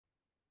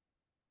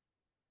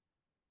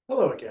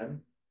Hello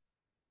again.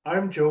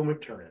 I'm Joe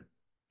McTurnan,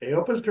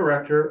 AOPA's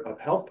Director of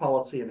Health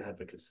Policy and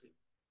Advocacy.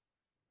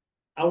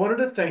 I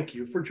wanted to thank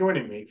you for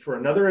joining me for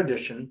another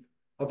edition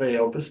of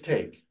AOPA's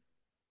Take.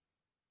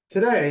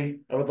 Today,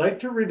 I would like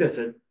to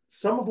revisit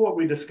some of what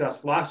we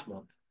discussed last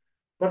month,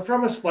 but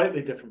from a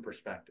slightly different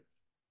perspective.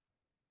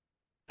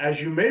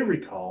 As you may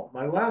recall,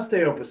 my last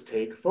AOPA's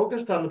Take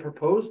focused on the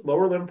proposed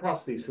lower limb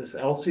prosthesis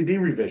LCD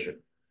revision,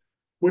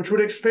 which would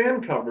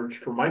expand coverage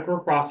for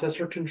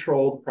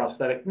microprocessor-controlled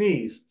prosthetic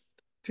knees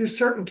to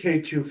certain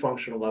K2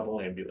 functional level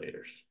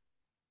ambulators.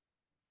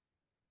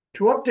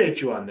 To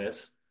update you on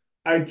this,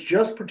 I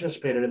just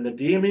participated in the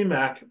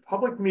DME-MAC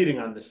public meeting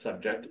on this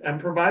subject and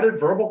provided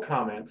verbal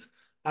comments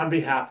on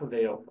behalf of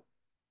AOPA.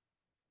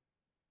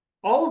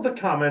 All of the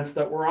comments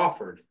that were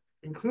offered,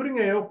 including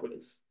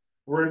AOPA's,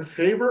 were in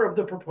favor of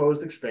the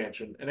proposed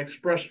expansion and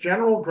expressed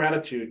general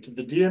gratitude to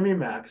the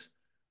DME-MACs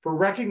for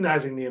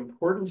recognizing the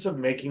importance of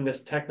making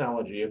this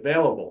technology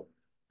available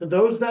to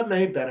those that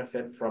may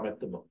benefit from it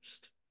the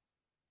most.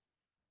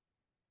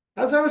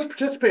 As I was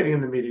participating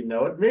in the meeting,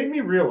 though, it made me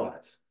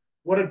realize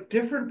what a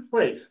different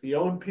place the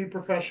O&P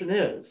profession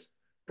is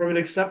from an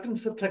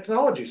acceptance of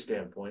technology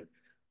standpoint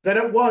than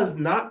it was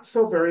not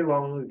so very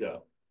long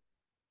ago.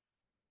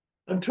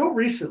 Until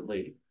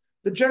recently,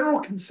 the general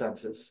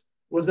consensus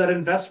was that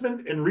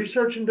investment in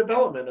research and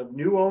development of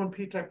new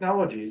O&P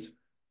technologies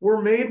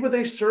were made with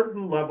a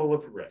certain level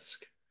of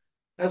risk,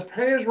 as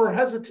payers were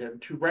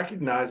hesitant to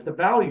recognize the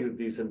value of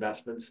these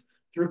investments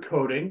through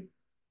coding,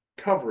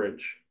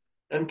 coverage,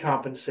 and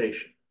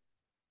compensation.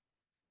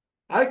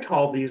 I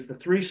call these the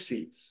 3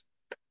 C's,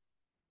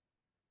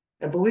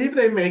 and believe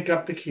they make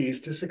up the keys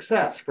to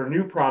success for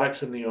new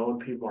products in the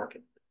O&P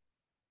market.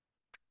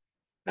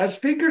 As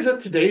speakers at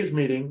today's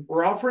meeting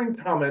were offering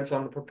comments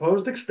on the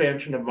proposed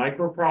expansion of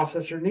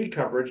microprocessor knee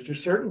coverage to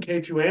certain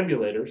K2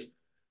 ambulators,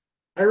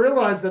 I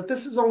realized that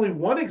this is only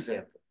one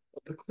example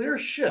of the clear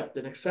shift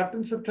in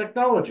acceptance of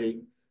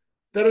technology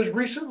that has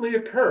recently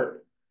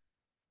occurred.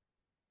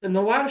 In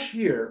the last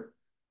year,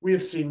 we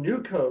have seen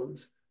new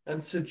codes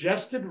and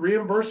suggested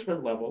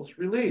reimbursement levels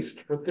released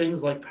for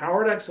things like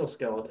powered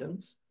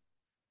exoskeletons,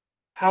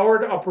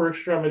 powered upper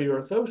extremity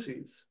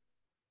orthoses,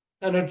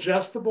 and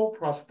adjustable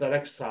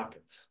prosthetic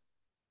sockets.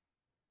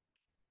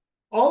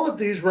 All of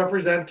these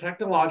represent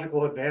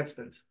technological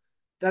advancements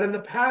that in the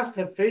past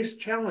have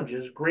faced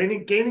challenges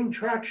gaining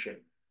traction,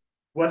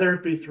 whether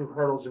it be through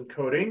hurdles in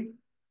coding,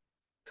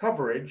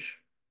 coverage,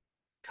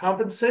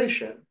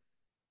 compensation,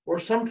 or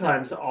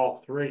sometimes all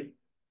 3.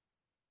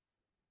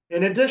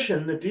 In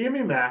addition, the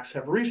DME-MACs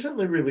have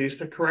recently released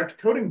a correct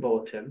coding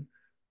bulletin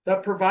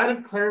that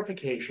provided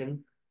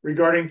clarification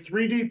regarding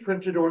 3D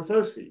printed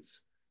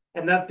orthoses,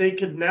 and that they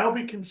could now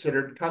be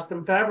considered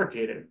custom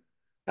fabricated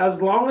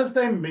as long as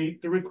they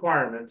meet the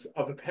requirements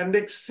of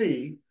Appendix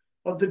C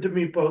of the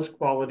DMEPOS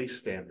quality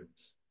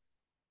standards.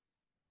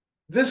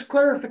 This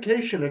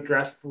clarification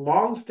addressed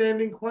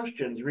long-standing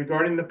questions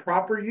regarding the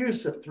proper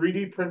use of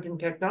 3D printing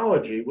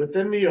technology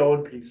within the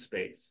O&P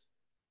space.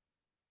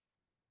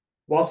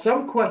 While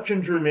some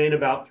questions remain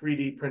about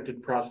 3D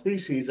printed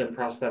prostheses and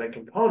prosthetic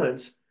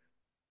components,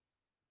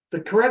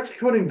 the correct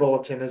coding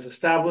bulletin has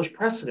established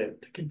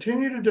precedent to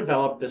continue to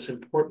develop this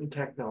important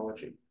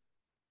technology.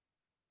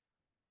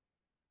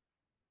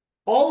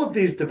 All of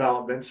these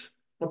developments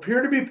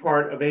appear to be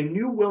part of a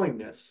new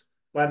willingness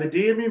by the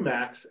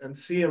DME-MACs and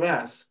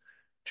CMS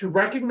to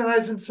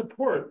recognize and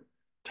support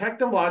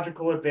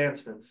technological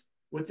advancements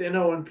within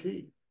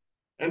O&P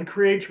and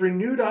creates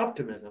renewed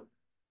optimism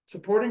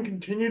supporting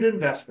continued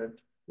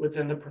investment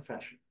within the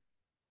profession.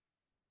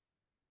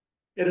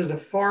 It is a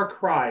far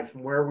cry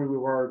from where we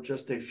were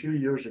just a few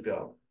years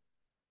ago,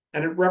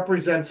 and it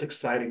represents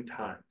exciting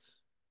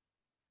times.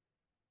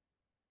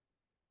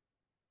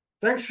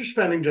 Thanks for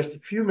spending just a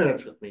few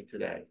minutes with me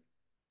today.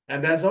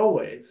 And as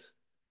always,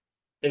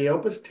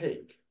 AOPA's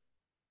Take,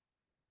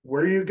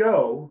 where you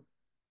go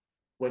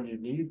when you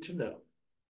need to know.